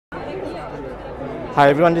Hi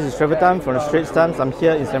everyone, this is Trevor Tan from the Straits Times. I'm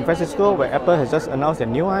here in San Francisco where Apple has just announced their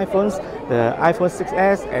new iPhones, the iPhone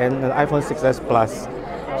 6s and the iPhone 6s Plus.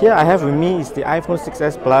 Here I have with me is the iPhone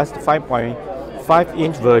 6s Plus, the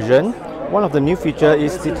 5.5-inch version. One of the new features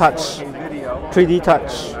is the touch, 3D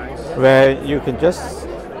touch, where you can just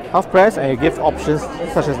half press and you give options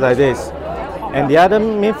such as like this. And the other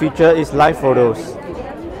main feature is live photos.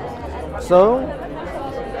 So,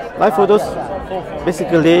 live photos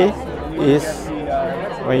basically is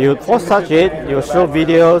when you first touch it, you will show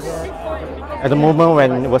videos at the moment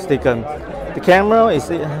when it was taken. The camera is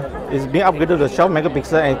being upgraded to 12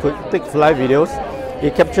 megapixel and could take live videos.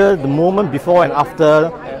 It captures the moment before and after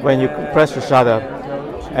when you press the shutter.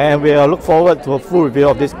 And we look forward to a full review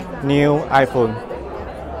of this new iPhone.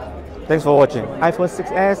 Thanks for watching. iPhone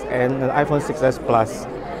 6s and the iPhone 6s Plus.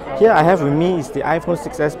 Here I have with me is the iPhone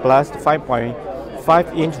 6s Plus, the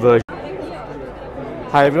 5.5-inch version.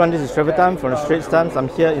 Hi everyone, this is Trevor Tan from the Straits Times. I'm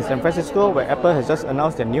here in San Francisco where Apple has just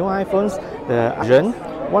announced their new iPhones, the version.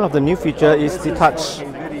 One of the new features is the touch,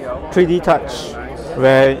 3D touch,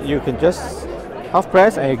 where you can just half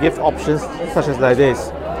press and you give options such as like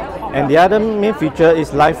this. And the other main feature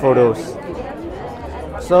is live photos.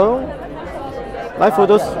 So, live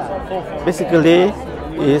photos basically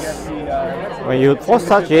is when you first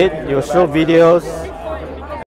touch it, you will show videos